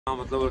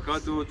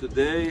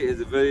Today is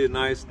a very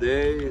nice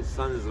day.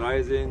 Sun is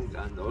rising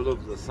and all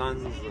of the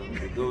sons and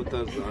the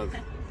daughters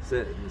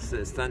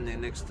are standing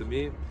next to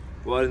me.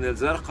 We are in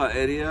Alzarqa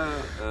area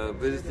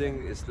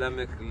visiting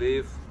Islamic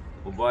Relief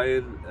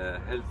Mobile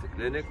Health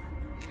Clinic,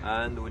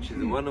 and which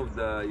is one of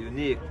the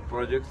unique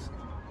projects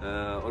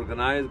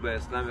organized by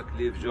Islamic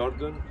Relief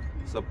Jordan,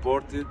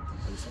 supported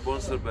and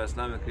sponsored by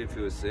Islamic Relief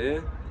USA.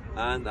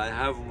 And I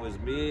have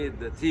with me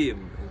the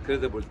team,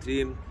 incredible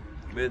team,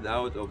 made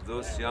out of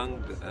those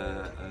young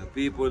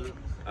people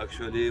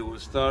actually who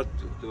start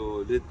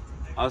to lead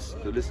us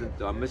to listen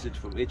to a message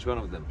from each one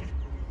of them.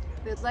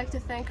 We'd like to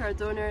thank our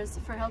donors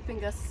for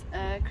helping us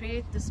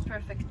create this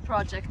perfect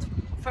project.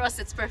 For us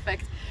it's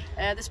perfect.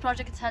 This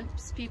project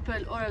helps people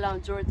all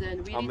around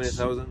Jordan. How many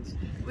thousands?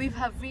 We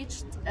have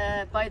reached,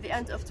 by the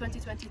end of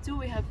 2022,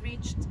 we have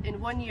reached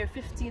in 1 year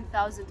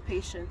 15,000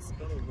 patients.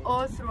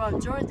 All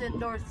throughout Jordan,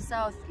 north,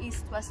 south,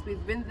 east, west,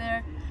 we've been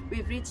there.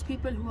 We've reached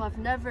people who have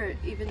never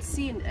even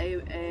seen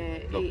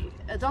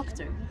a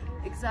doctor.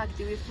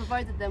 Exactly, we've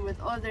provided them with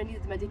all their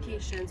needed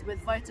medications, with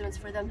vitamins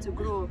for them to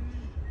grow.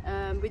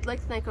 We'd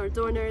like to thank our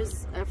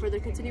donors for their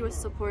continuous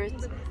support,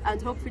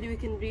 and hopefully we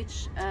can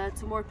reach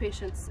to more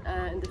patients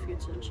in the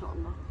future,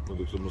 inshallah.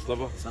 Dr.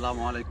 Mustafa.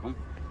 Assalamu alaikum.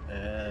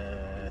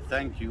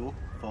 Thank you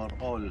for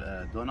all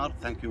donors.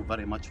 Thank you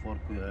very much for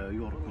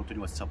your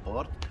continuous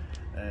support.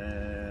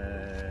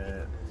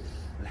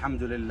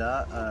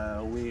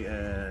 Alhamdulillah, we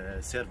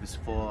service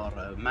for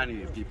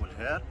many people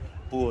here,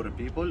 poor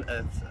people.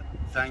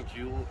 Thank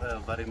you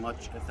very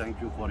much. Thank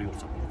you for your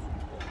support.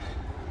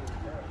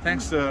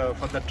 Thanks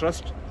for the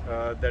trust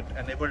that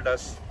enabled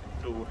us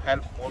to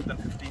help more than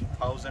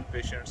 15,000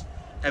 patients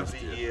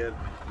every year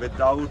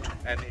without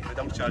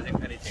charging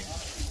anything.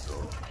 So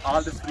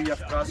all the free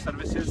of cost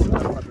services are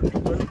for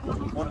the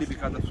people only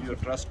because of your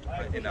trust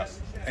in us.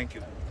 Thank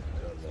you.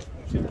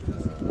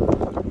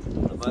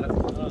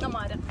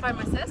 Namara,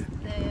 pharmacist.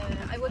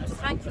 I want to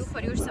thank you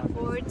for your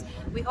support.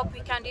 We hope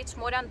we can reach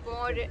more and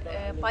more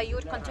by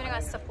your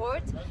continuous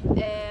support,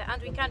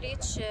 and we can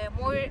reach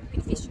more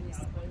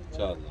beneficiaries.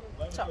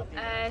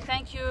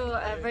 Thank you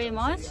very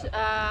much.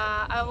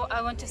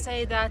 I want to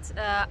say that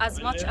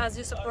as much as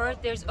you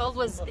support, there's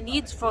always a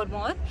need for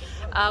more.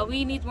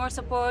 We need more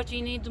support.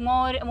 We need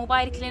more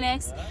mobile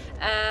clinics.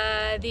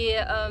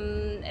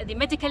 The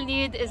medical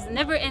need is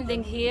never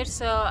ending here.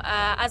 So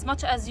as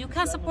much as you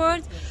can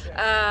support,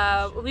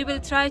 we will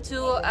try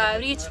to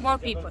reach more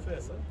people.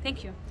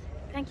 Thank you.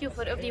 Thank you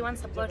for everyone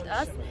support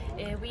us.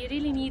 We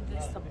really need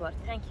this support.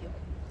 Thank you.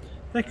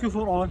 Thank you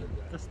for all.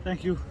 Yes,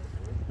 thank you.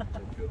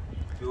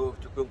 To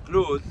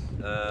conclude,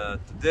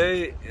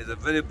 today is a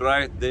very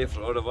bright day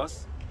for all of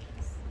us,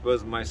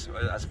 because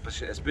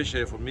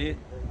especially for me,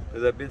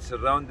 because I've been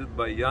surrounded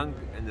by young,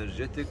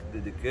 energetic,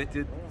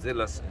 dedicated,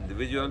 zealous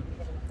individuals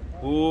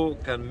who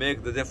can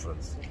make the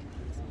difference.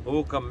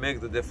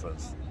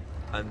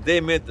 And they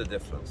made the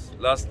difference.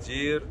 Last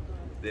year,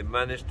 they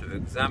managed to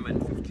examine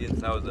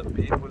 15,000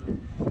 people.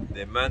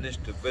 They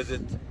managed to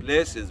visit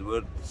places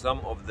where some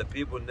of the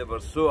people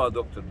never saw a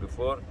doctor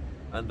before,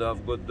 and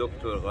I've got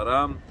Dr.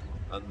 Gharam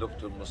and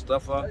Dr.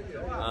 Mustafa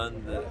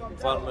and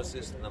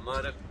pharmacist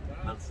Namarek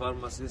and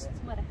pharmacist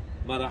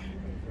Marah,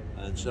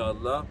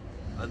 inshallah,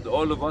 and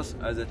all of us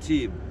as a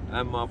team.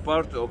 I'm a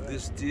part of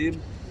this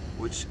team,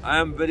 which I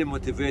am very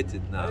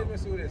motivated now,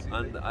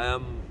 and I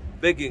am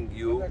begging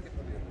you,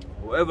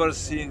 whoever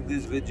seeing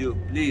this video,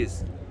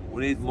 please,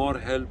 we need more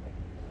help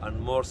and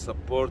more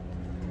support,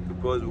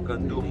 because we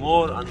can do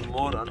more and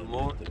more and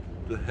more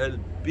to help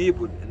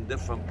people in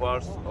different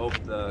parts of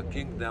the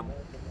kingdom,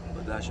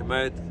 the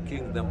Hashemite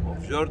kingdom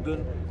of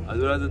Jordan, as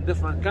well as in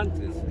different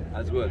countries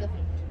as well.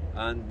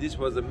 And this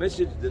was a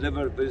message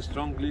delivered very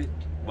strongly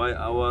by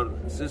our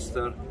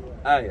sister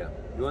Aya.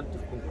 You want to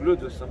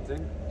conclude with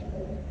something?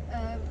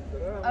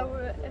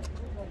 If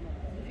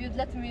you'd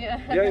let me...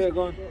 yeah,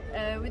 go on.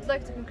 We'd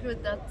like to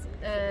conclude that,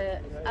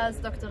 as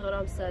Dr.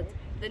 Gharam said,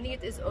 the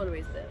need is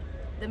always there.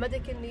 The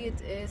medical need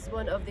is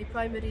one of the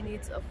primary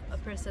needs of a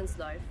person's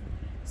life.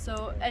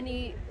 So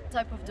any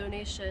type of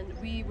donation,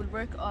 we will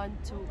work on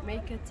to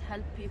make it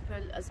help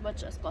people as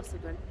much as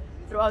possible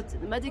throughout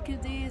the medical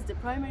days, the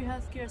primary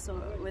healthcare,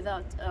 so with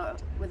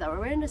our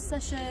awareness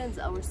sessions,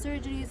 our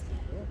surgeries,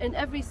 in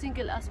every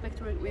single aspect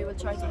we will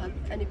try to help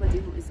anybody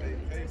who is in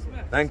need.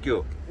 Thank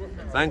you.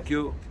 Thank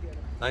you.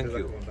 Thank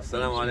you.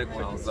 Assalamu alaikum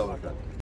wa rahmatullahi wa barakatuh.